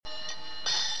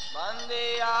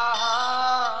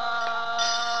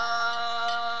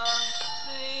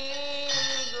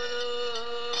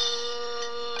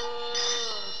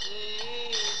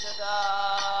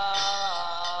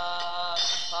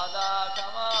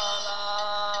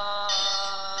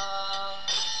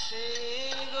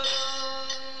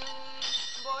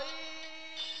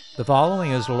The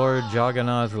following is Lord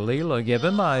Jagannath Leela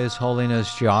given by His Holiness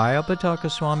Jayapataka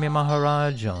Swami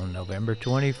Maharaj on November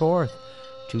 24th,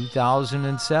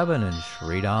 2007 in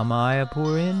Sri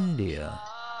Mayapur, India.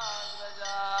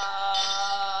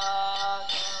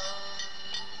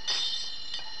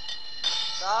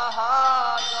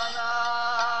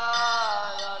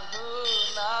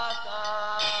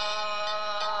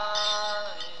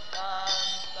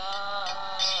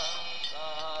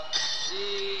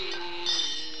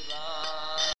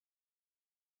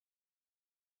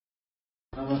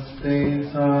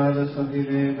 Namaste Saraswati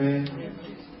Deve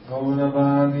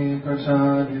Gauravani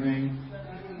Prashadini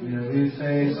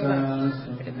Nirvisesa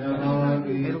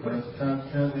Sunyavadi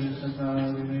Prasthya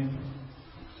Deshakarini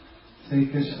Sri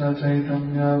Krishna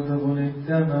Chaitanya Prabhu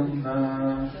Nityananda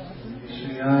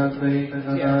Shri Advaita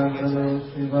Gadadhara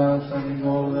Srivasadi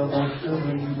Gaura Bhakta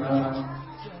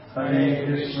Hare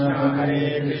Krishna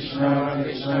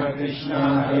Krishna Krishna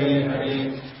Hare Hare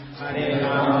Hare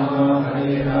Rama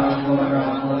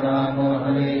Rama Rama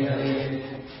Hare Hare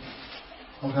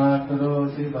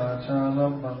Bhagataroti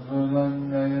Vachalam Mangulam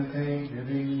Gayate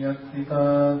Girim Yaktita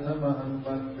Samaham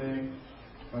Bande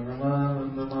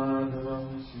Bhagavananda Madhavam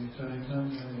Sri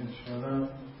Chaitanya Ishwaram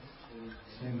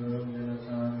Sri Guru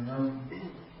Nirasanam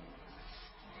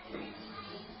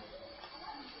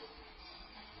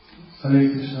Hare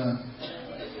Krishna.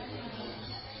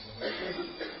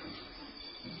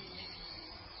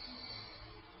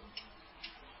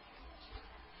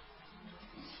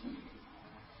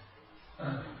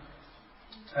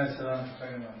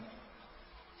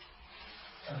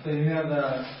 So you have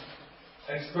the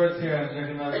experts here on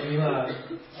Jagannath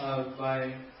Leela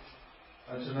by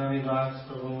Janani Vas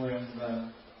Prabhu and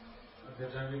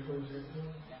Gajani Prabhu.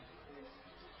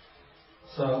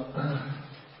 So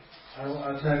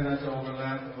I'll try not to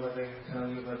overlap what they can tell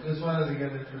you, but just wanted to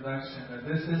get an introduction. That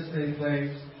this is a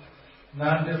place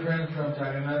not different from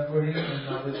Jagannath Puri and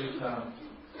Navadip Dham.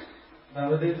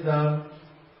 Navadip Dham.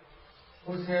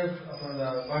 Who's here from the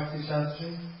Bhakti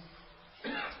Shastri?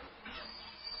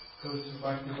 Goes to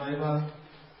Bhakti Vaibhav.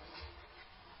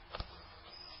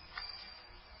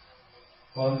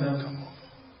 Welcome.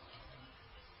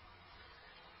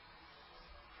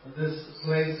 This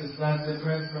place is not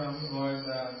different from Lord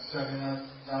Jagannath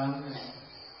Dham in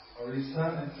Orissa.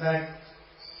 In fact,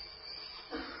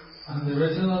 on the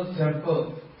original temple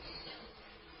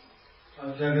of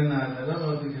Jagannath, I don't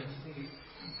know if you can see,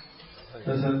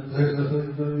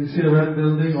 you see a red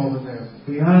building over there.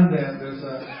 Behind that, there's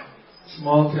a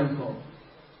small temple,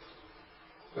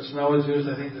 which now is used,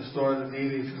 I think, to store the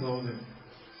deities' clothing.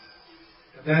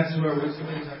 And that's where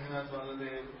originally Jagannath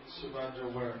Baladev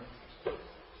Subhadra were.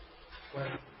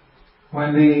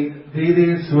 When the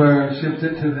deities were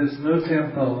shifted to this new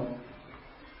temple,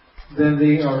 then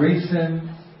the Orissan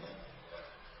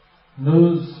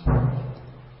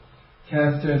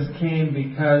newscasters came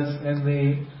because in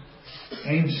the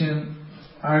ancient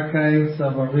archives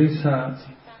of Orissa,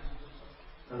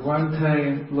 at one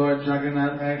time Lord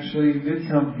Jagannath actually did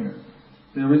come here,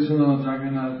 the original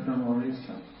Jagannath from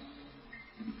Orissa,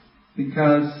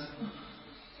 because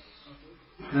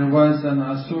there was an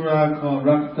asura called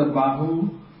Rakta Bahu,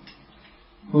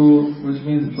 which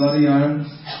means bloody arms.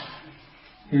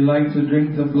 He liked to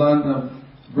drink the blood of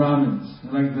Brahmins, he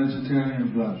liked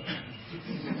vegetarian blood.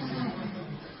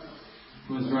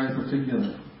 He was very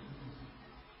particular.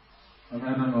 I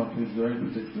don't know if he's very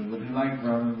particular, but he liked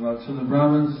Brahmin blood. So the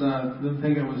Brahmins didn't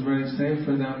think it was very safe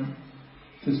for them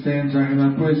to stay in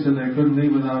Jagannath Puri, so they couldn't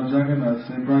leave without Jagannath.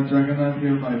 So they brought Jagannath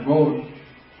here by boat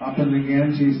up in the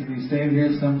Ganges, and he stayed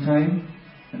here some time,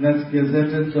 and that's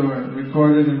gazetted or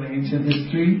recorded in the ancient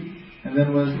history. And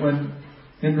then was when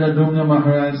Indradumna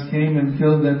Maharaj came and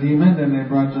killed the demon, then they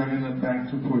brought Jagannath back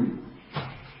to Puri.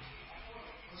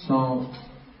 So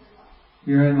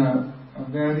you're in a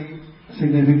very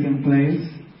significant place.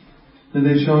 Did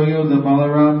they show you the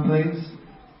Balaram place?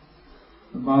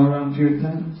 The Balaram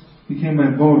Tirtha? You came by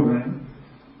boat, right?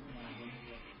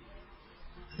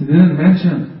 They didn't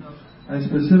mention. I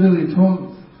specifically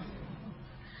told,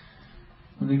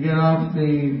 when you get off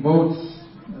the boats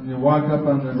and you walk up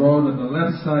on the road, on the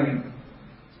left side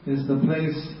is the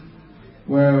place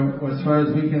where, as far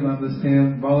as we can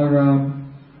understand,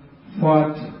 Balaram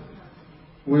fought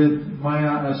with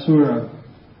Maya Asura.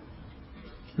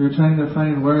 We were trying to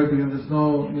find where, because there's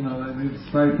no, like it's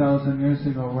 5,000 years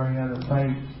ago where he had a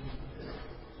fight.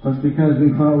 But because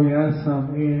we asked some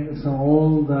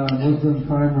old Muslim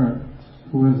farmer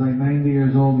who was like 90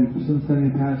 years old, since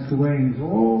then he passed away. He said,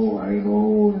 "Oh, I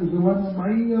know, there's one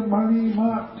Maya Mari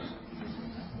Mat.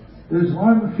 There's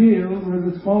one field where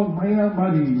it's called Maya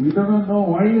Mari. We don't know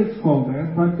why it's called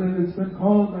that, but it's been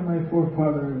called by my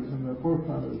forefathers and the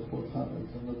forefathers'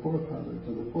 forefathers and the forefathers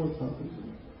of the forefathers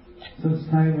since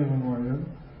time immemorial.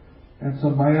 And so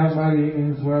Maya Mari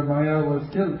means where Maya was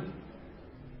killed.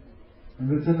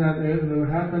 And it's in that area, it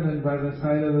happened by the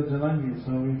side of the Jalangi,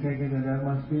 so we take it that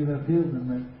must be the field.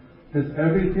 Because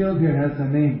every field here has a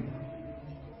name.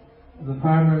 The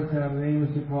farmers have names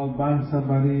we call Bangsa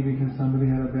Bari because somebody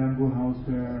had a bamboo house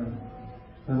there.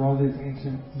 There's all these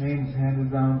ancient names handed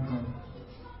down from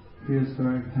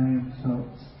prehistoric times. So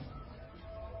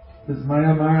this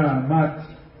Maya Mara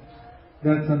Mat,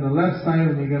 that's on the left side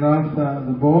when you get off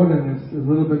the boat, and it's a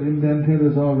little bit indented.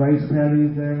 There's all rice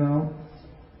paddies there now.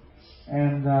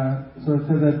 And so it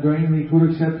said that during the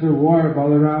Kurukshetra war,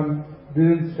 Balaram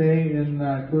didn't stay in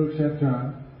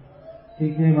Kurukshetra.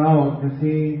 He came out because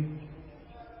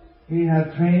he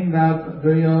had trained up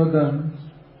Duryodhana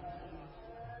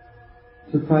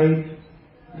to fight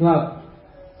Club.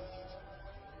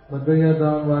 But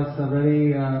Duryodhana was a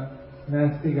very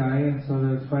nasty guy, and so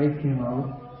this fight came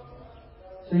out.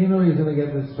 So he knew he was going to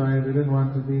get destroyed. He didn't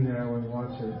want to be there when he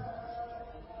watched it.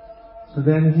 So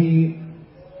then he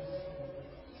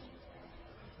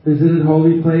visited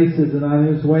holy places, and on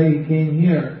his way he came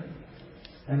here.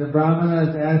 And the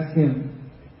Brahmanas asked him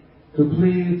to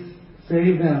please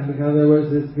save them, because there was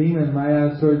this demon,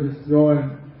 Mayasur, just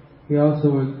going. He also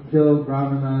would kill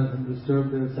Brahmanas and disturb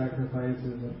their sacrifices.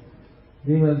 And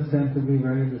demons tend to be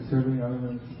very disturbing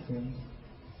elements, it seems.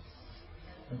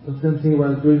 And so since he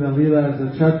was doing the Leela as a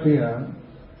Kshatriya,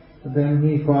 then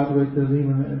he fought with the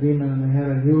demon, and they had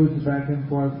a huge back and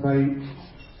forth fight.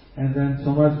 And then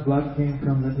so much blood came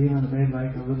from the demon, it made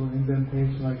like a little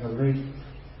indentation, like a lake.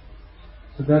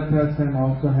 So that pastime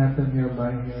also happened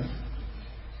nearby here.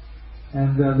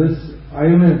 And this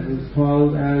island is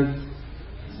called as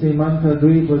Simanta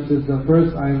Dweep, which is the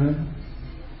first island.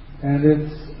 And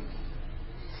it's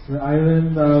the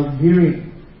island of hearing.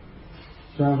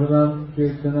 Shravanam,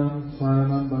 Kirtanam,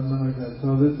 Swaranam, Bandham, like that.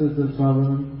 So this is the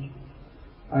Swaranam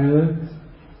island.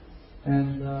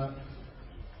 And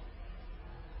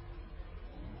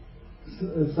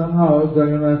somehow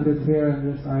Jagannath is here in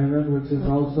this island, which is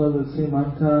also the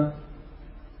Simanta,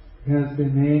 has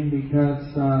been named because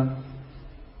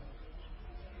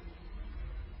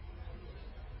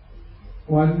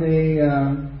one day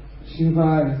Shiva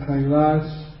and Kailash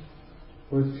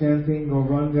was chanting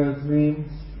Gauranga's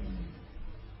names,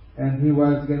 and he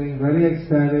was getting very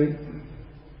ecstatic,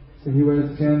 so he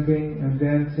was chanting and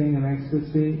dancing in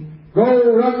ecstasy.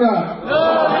 Gauranga!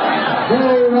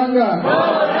 Gauranga!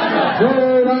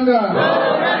 Gauranga!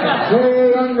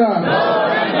 Gauranga!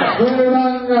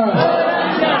 Gauranga!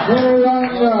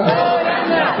 Gauranga!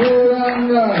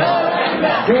 Gauranga!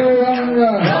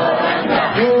 Gauranga!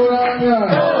 Gauranga!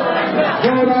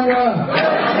 Gauranga!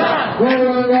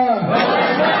 Gauranga!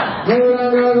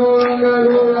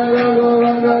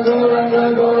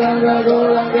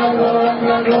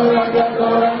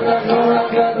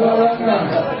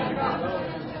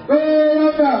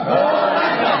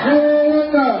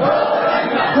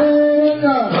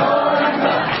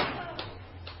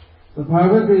 So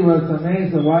Parvati was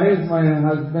amazed, why is my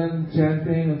husband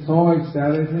chanting so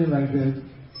ecstatically like this?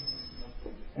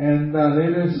 And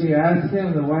later she asked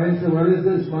him, what is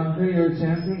this mantra you're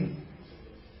chanting?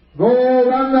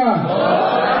 Gauranga!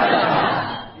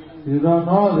 You don't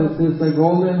know, this is the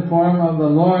golden form of the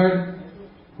Lord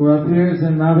who appears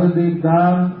in Navadvip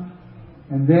Dham,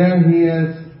 and there he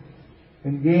is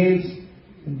engaged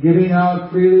in giving out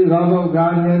freely love of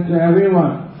Godhead to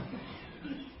everyone.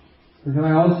 So can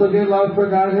I also give love for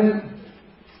Godhead?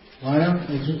 Why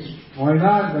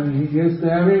not? I mean, he gives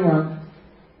to everyone.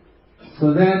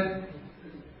 So then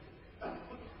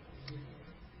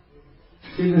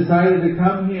she decided to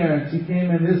come here. She came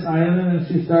in this island and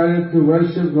she started to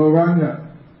worship Gauranga.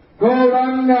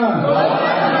 Gauranga!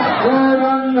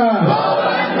 Gauranga!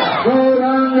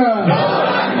 Gauranga!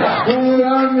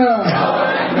 Gauranga!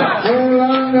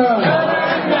 Gauranga!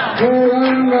 Gauranga!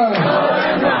 Gauranga!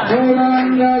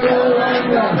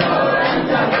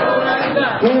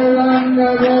 Gauranga!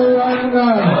 Gauranga!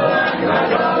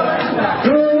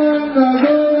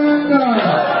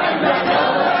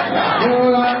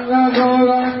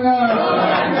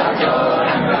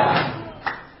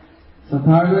 So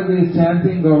Parvati is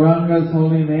chanting Gauranga's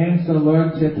holy name, so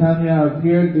Lord Chaitanya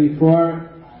appeared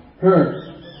before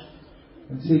her.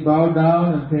 And she bowed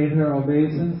down and paid her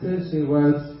obeisances. She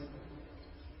was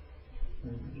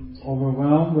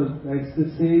overwhelmed with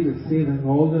ecstasy to see the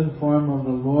golden form of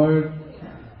the Lord.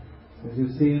 As you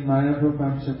see in Mayapur,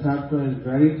 Panchatattva is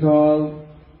very tall.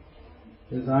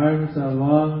 His arms are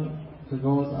long to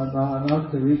go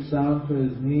enough to reach down to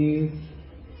his knees.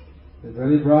 A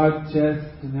very broad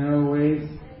chest, narrow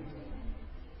waist,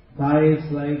 thighs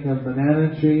like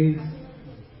banana trees,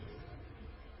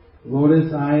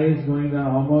 lotus eyes going down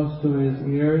almost to his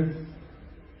ears,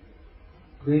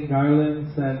 big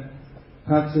garlands that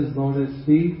touch his lotus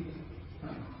feet.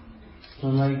 So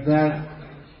like that,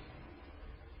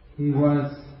 he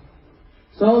was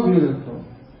so beautiful,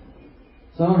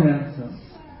 so handsome.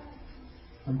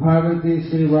 And Parvati,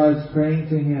 she was praying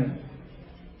to him.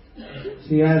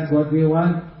 She asked, what do you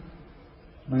want,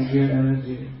 my dear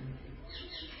energy?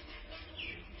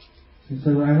 She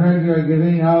said, I heard you are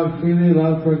giving out freely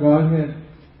love for Godhead.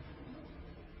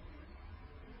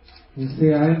 You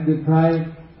see, I am deprived.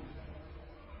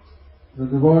 The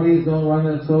devotees don't want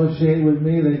to associate with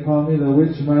me. They call me the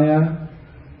witch Maya.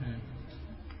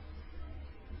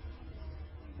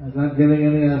 I'm not getting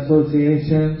any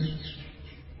association.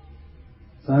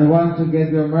 So I want to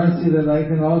get your mercy that I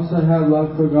can also have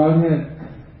love for Godhead.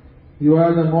 You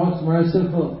are the most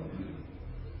merciful.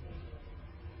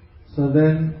 So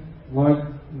then Lord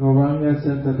Gauranga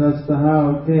said,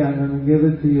 Tatastaha, okay, I'm going to give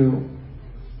it to you.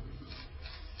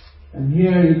 And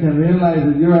here you can realize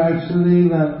that you're actually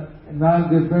not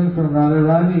different from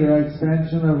Radharani, you're an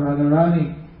expansion of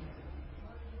Radharani.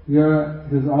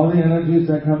 Because all the energies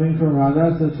are coming from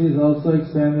Radha, so she's also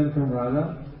expanded from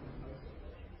Radha.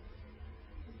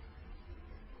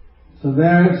 So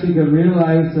there she could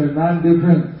realize they're not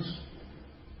different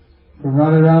from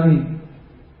Radharani.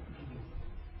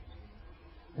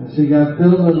 And she got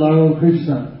filled with love of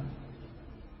Krishna.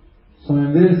 So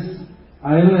in this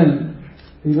island,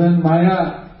 even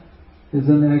Maya is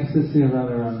in the ecstasy of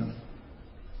Radharani.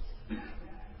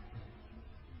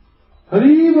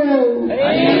 Haribo!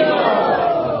 Haribo!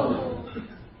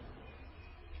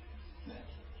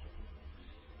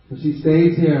 So she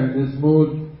stays here in this mood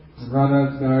in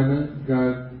Radha's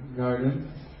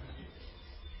garden.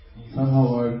 And somehow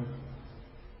Lord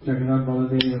Jagannath,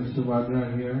 Baladevi and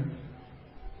Subhadra are here.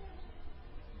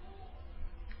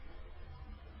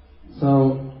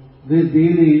 So these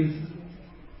deities,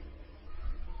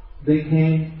 they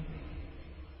came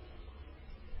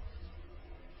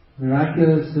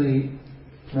miraculously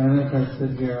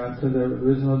manifested here after the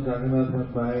original Jagannath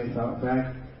went by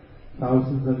back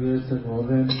thousands of years ago.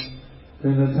 Then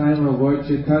during the time of Lord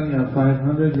Chaitanya,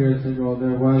 500 years ago,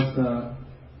 there was a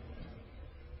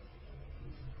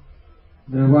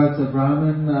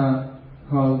Brahmin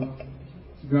called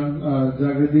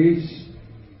Jagadish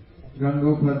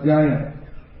Gangopadhyaya,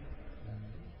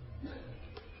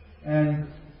 and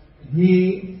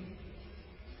he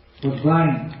was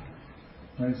blind,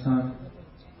 my son,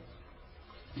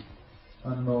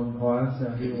 unknown cause,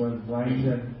 and he was blind,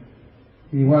 and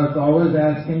he was always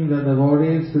asking the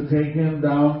devotees to take him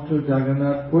down to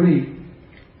Jagannath Puri,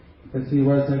 because he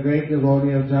was a great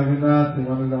devotee of Jagannath. He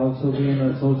wanted to also be in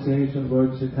association with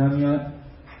Lord Chaitanya.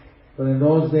 But in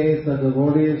those days, the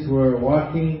devotees were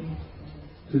walking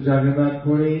to Jagannath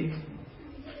Puri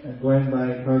and going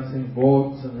by crossing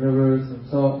boats and rivers, and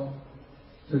so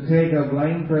to take a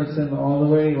blind person all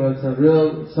the way was a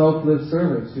real selfless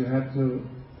service. You had to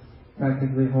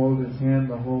practically hold his hand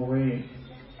the whole way,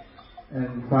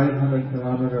 and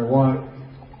 500-kilometer walk.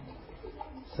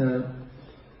 So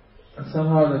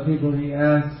somehow the people he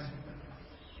asked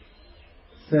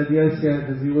said yes,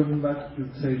 because he wouldn't let you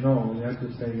say no. You had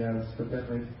to say yes, but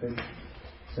then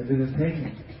they didn't take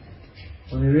him.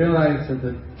 When he realized that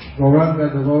the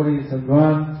Gauranga devotees had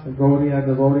gone, the Gaudiya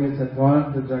devotees had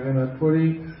gone to Jagannath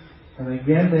Puri, and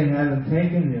again they hadn't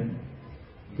taken him,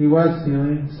 he was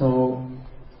feeling so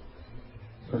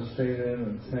frustrated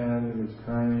and sad. He was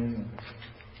crying.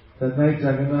 That night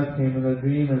Jagannath came in a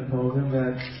dream and told him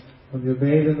that when you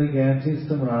bathe in the Ganges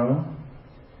tomorrow,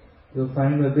 you'll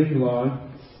find a big log.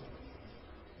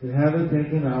 You have it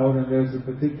taken out, and there's a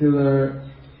particular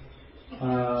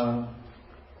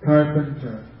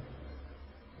carpenter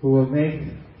who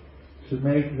should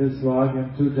make this log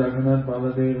into Jagannath,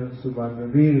 Baladev and Subhadra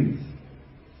deities.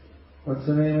 What's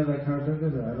the name of that carpenter?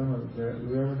 I don't know. Do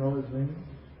you ever know his name?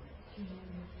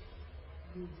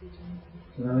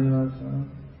 No.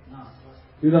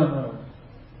 You don't know.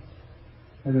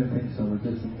 I didn't think so, but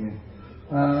just in case.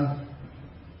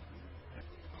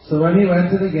 So when he went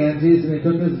to the Ganges and he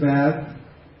took his bath,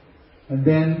 and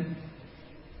then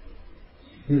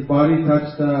his body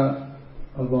touched a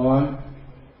log,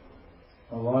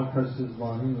 a log touched his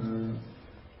body.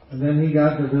 And then he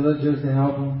got the villagers to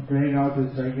help him drag out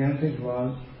this gigantic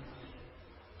log.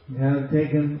 He had it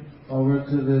taken over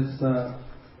to this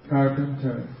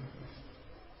carpenter.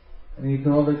 And he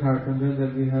told the carpenter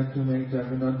that we had to make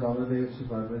Jagannath Baladev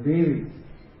Subhadra Devi.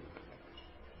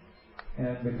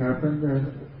 And the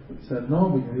carpenter said no,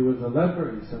 because he was a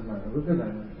leper. He said, look at that,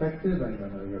 I'm infected, I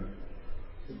got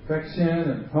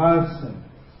infection and pus, and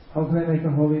how can I make a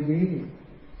holy deity?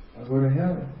 I'll go to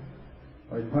hell.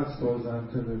 My pus goes on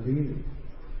to the deity.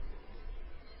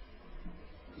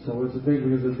 So it's a big,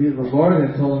 because the Lord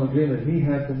had told him a dream that he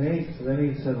had to make. So then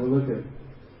he said, well, look at,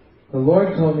 the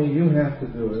Lord told me you have to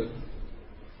do it.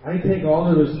 I take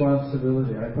all the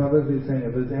responsibility. I'm publicly saying,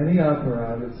 if there's any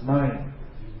aparad, it's mine.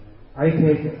 I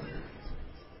take it.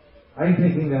 I'm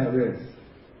taking that risk.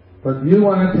 But you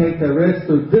want to take the risk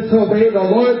to disobey the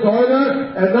Lord's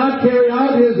order and not carry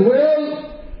out His will?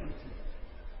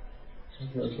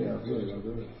 Okay, I'll do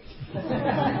it.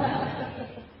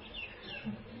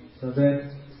 So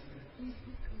then,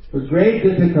 with great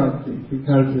difficulty,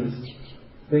 because his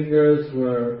fingers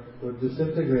were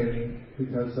disintegrating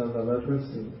because of the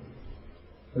leprosy,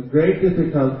 with great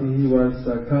difficulty he was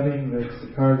carving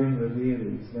the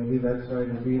deities. Maybe that's why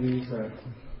the deities are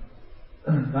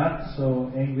not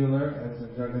so angular as in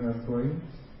Jagannath Puri,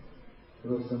 a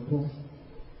little simple.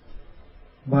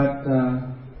 But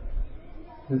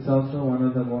it's also one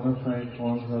of the bona fide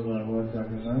forms of Lord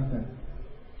Jagannath. And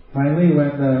finally,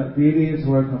 when the deities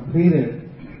were completed,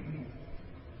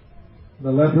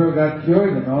 the leper got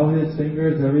cured and all his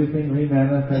fingers, everything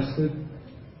remanifested.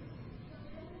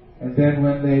 And then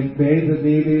when they bathed the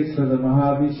deities for the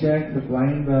Mahabhishek to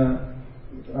blind the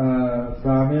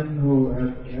Brahmin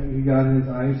he got his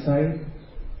eyesight.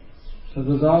 So it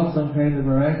was all some kind of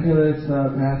miraculous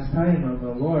pastime of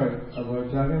the Lord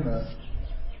Jagannath,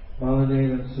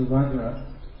 Baladev and Subhadra,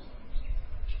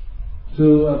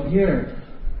 to appear.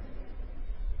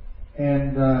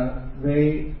 And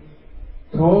they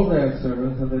told their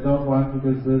servants that they don't want,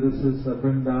 because this is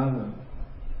Vrindavan.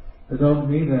 They don't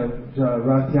need a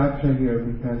Rath Yatra here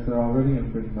because they're already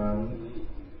in Vrindavan.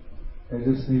 They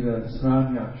just need a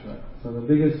Snan Yatra. So the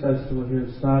biggest festival here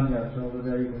is Snan Yatra. Over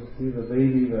there you can see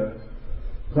the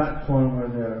platform where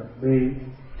they're bathed.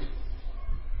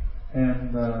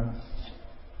 And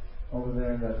over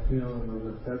there in that field, and those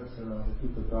are fence and to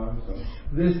keep the dogs out.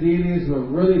 These deities were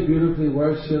really beautifully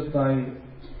worshipped by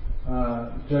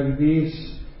Jagadish,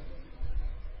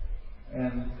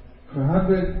 and for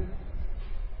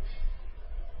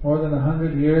more than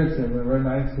 100 years they were very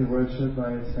nicely worshipped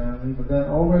by his family. But then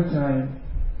over time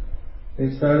they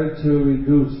started to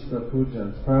reduce the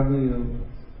pujas. Probably you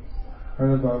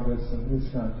heard about this in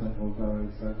ISKCON temples, how they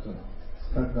start to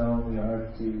cut down the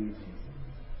arti.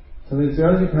 So they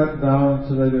started to cut down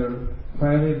so that they're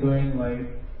finally doing like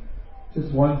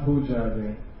just one puja a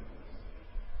day.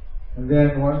 And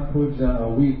then one puja a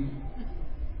week.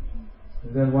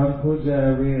 And then one puja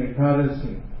every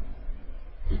Ekadasi.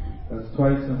 That's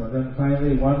twice a month. Then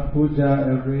finally one puja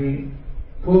every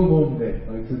full moon day.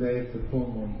 Like today it's the full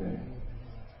moon day.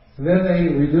 And then they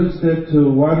reduced it to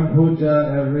one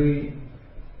puja every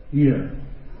year.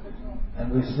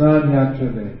 And the Snan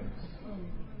Yatra day.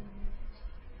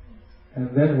 And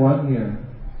then 1 year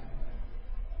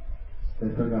they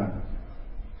forgot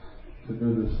to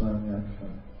do the Snan Yatra.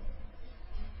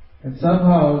 And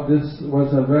somehow this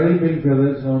was a very big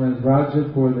village known as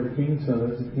Rajapur, the king's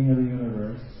village, the king of the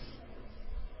universe,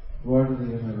 Lord of the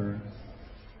universe.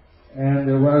 And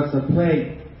there was a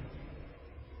plague.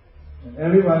 And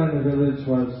everyone in the village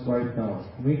was wiped out.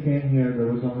 When we came here,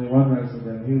 there was only one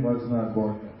resident. He was not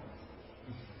born yet.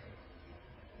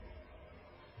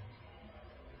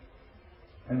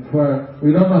 And for,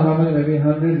 we don't know how many, maybe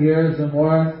 100 years or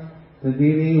more, the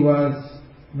deity was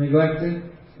neglected.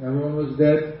 Everyone was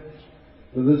dead.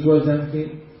 The village was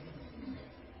empty.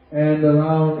 And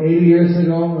around 80 years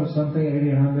ago or something, 80,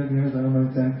 100 years, I don't know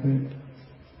exactly,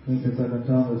 because I've been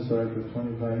telling this story for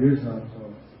 25 years now. So.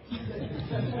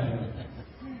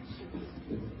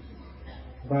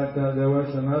 But there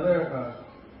was another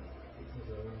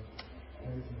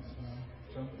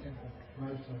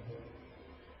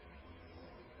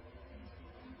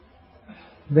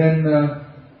then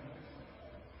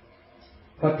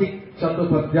Patik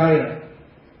Chattopadhyaya,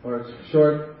 or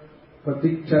short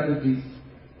Patik Chatterjee,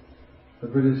 the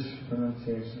British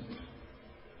pronunciation.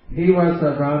 He was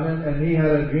a Brahmin, and he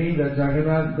had a dream that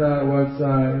Jagannath was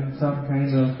in some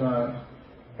kind of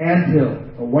anthill,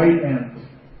 a white ant,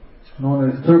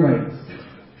 known as termites.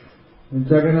 And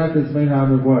Jagannath is made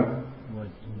out of what?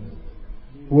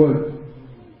 Wood.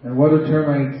 And what do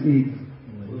termites eat?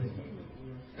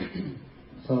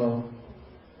 So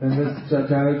then this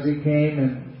Chatterjee came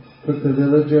and took the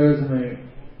villagers and they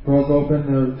broke open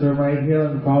the termite hill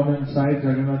and found inside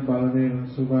Jagannath, Baladev and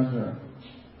Subhadra.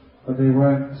 But they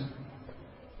weren't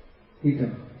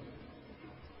eaten.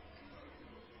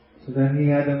 So then he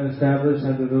had them established,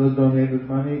 had the village donated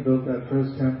money, built that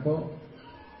first temple.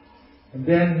 And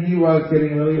then he was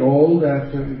getting really old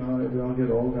after, we all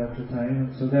get old after time.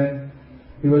 And so then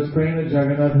he was praying to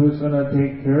Jagannath, who's going to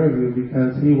take care of you?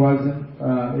 Because he wasn't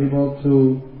able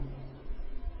to,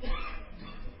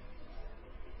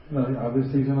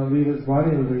 obviously he's going to leave his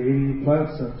body. He was like 80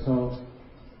 plus, and so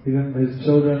his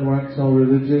children weren't so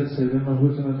religious. They didn't know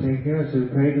who's going to take care. So he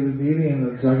prayed to the deity, and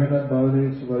the Jagannath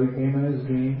Baladev Subhadra came in his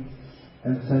dream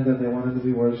and said that they wanted to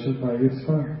be worshipped by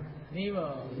ISKCON.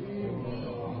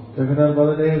 Jagannath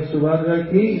Baladev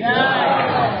Subhadra ki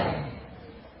Jai.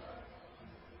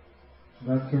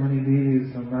 Not too many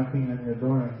deities come knocking on your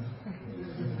door.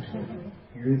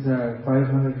 These are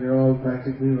 500-year-old,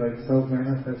 practically like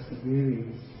self-manifested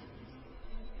deities,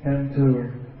 and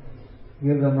to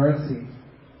give the mercy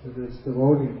to this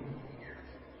devotee.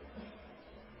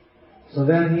 So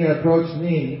then he approached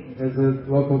me as a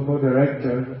local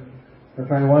co-director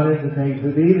if I wanted to take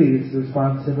the deities'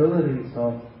 responsibility.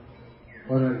 So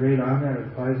what a great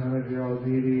honor, 500-year-old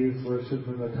deities worshipped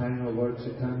in the time of Lord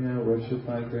Chaitanya, worshipped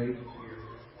by great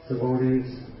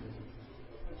devotees.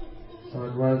 So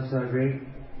it was a great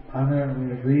honor, and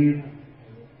we agreed.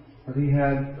 But he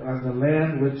had on the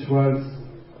land, which was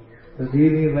the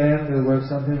deity land, there was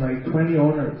something like 20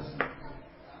 owners.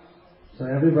 So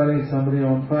somebody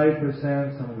owned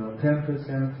 5%, somebody owned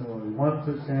 10%, somebody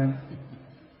 1%.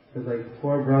 There's like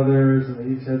 4 brothers, and they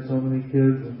each had so many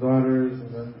kids and daughters,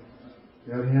 and then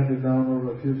it got handed down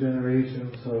over a few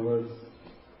generations. So it was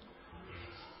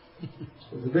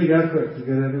a big effort to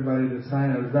get everybody to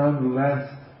sign. I was down to the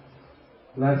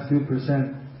last few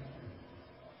percent.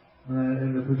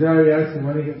 And the Pujari asked me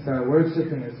when he can start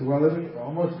worshipping. I said, well, we're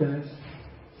almost finished.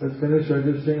 Let's finish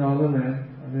registering all the men.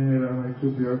 Maybe I'm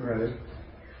too bureaucratic.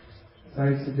 So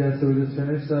I suggested we just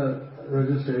finish the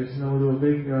registration and we'll do a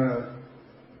big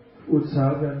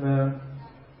utsav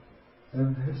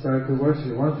and start to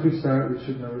worship. Once we start, we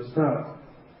should never stop.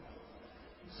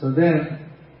 So then,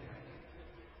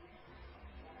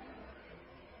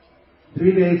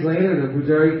 3 days later, the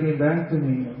Pujari came back to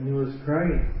me and he was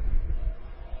crying.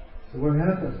 So what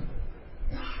happened?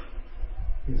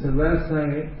 He said, last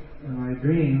night in my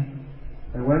dream,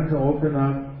 I went to open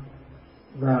up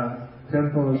the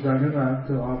temple of Jagannath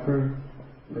to offer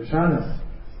prasada.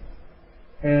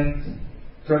 And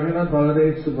Jagannath,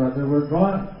 Baladev, Subhadra were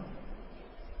gone.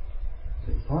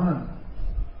 They're gone.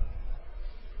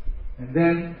 And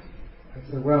then I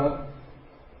said, well,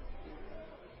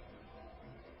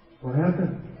 what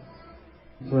happened?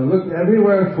 So I looked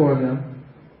everywhere for them.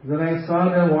 Then I saw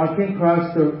them walking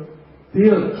across the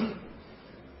field.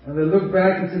 And they looked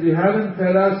back and said, you haven't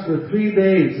fed us for 3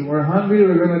 days. And we're hungry,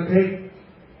 we're going to take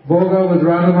Bhoga with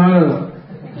Radhamadava.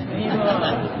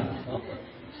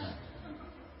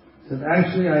 So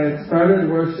actually I had started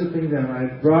worshipping them. I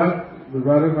had brought the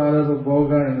Radhamadava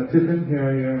Bhoga in the tiffin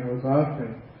carrier and was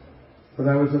offering. But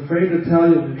I was afraid to tell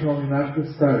you, and you told me not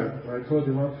to start. I told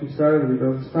you once we started, we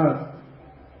don't stop.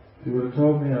 If you would have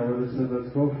told me, I would have said,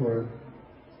 let's go for it.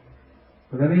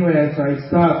 But anyway, so I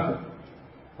stopped.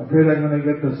 I prayed I'm going to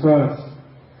get the sauce.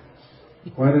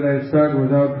 Why did I start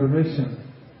without permission?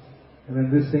 And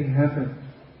then this thing happened.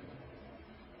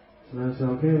 So I said,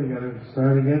 okay, we got to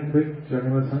start again quick.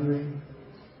 Jagannath's hungry.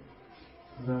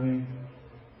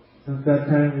 Since that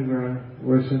time we were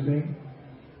worshipping.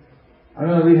 I'm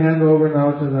going to re-hand over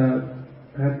now to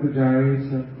the head pujaris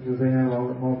because they have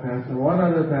all more pastimes. One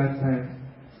other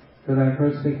pastime that I'm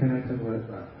personally connected with.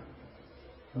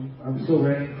 I'm still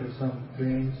waiting for some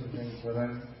dreams and things, but I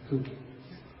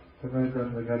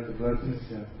haven't got the blessings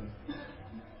yet.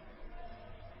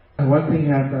 And one thing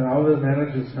happened, all the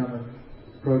managers come and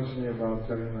approach me about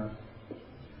Jagannath.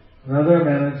 Another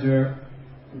manager,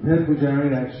 the head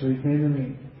pujari actually came to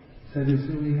me, said, you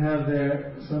see, we have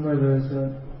there, somewhere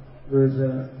there's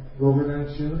a Govardhan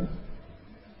Shila.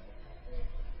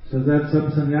 So that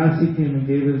some sannyasi came and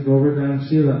gave his Govardhan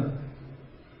Shila.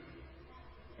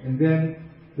 And then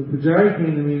the Pujari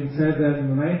came to me and said that in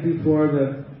the night before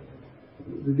the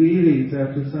deities,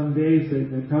 after some days, they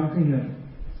come to him.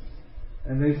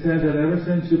 And they said that ever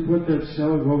since you put that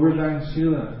shell of Govardhan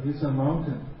Shila, he's a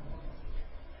mountain.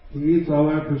 He eats all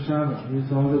our prasada, he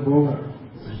eats all the bhoga.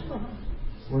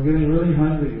 We're getting really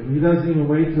hungry. And he doesn't even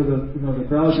wait till the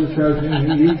bell just starts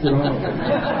ringing, he eats it all.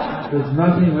 There's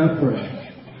nothing left for him.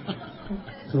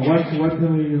 So what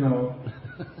can we,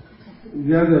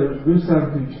 gotta do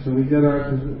something, so we get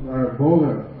our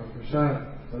boga, our prasad.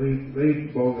 So they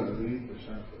eat boga, we eat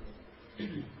prasad.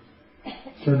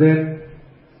 So then,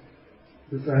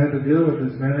 I had to deal with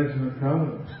this management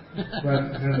problem.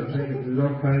 That kind of thing, if you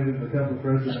don't find it in the temple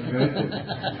president guide.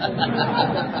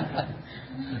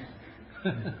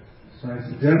 So I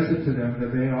suggested to them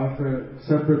that they offer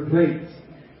separate plates.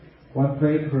 One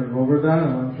plate for Govardhan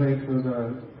and one plate for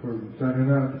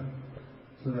Jagannath.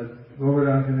 So that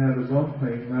Govardhan can have his own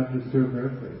plate, not disturb their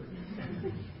plate.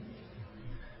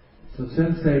 So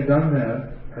since they've done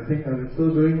that, I think, are they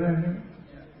still doing that here?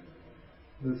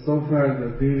 But so far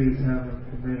the deities haven't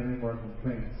made any more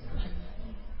complaints.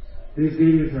 These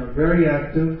deities are very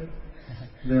active.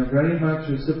 They're very much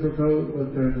reciprocal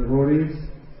with their devotees.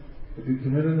 If you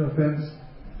commit an offense,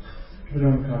 we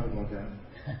don't talk about that.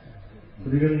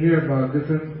 But you're going to hear about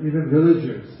different, even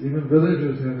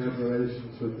villagers have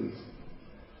relations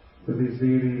with these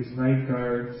deities, night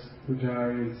guards,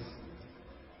 pujaris.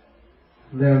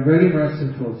 They are very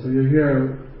merciful. So you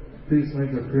hear, please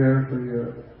make a prayer for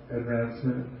your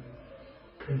advancement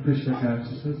in Krishna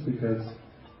consciousness, because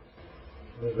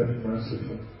they're very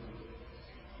merciful.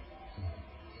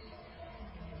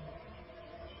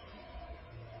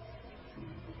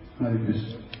 Hare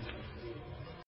Krishna.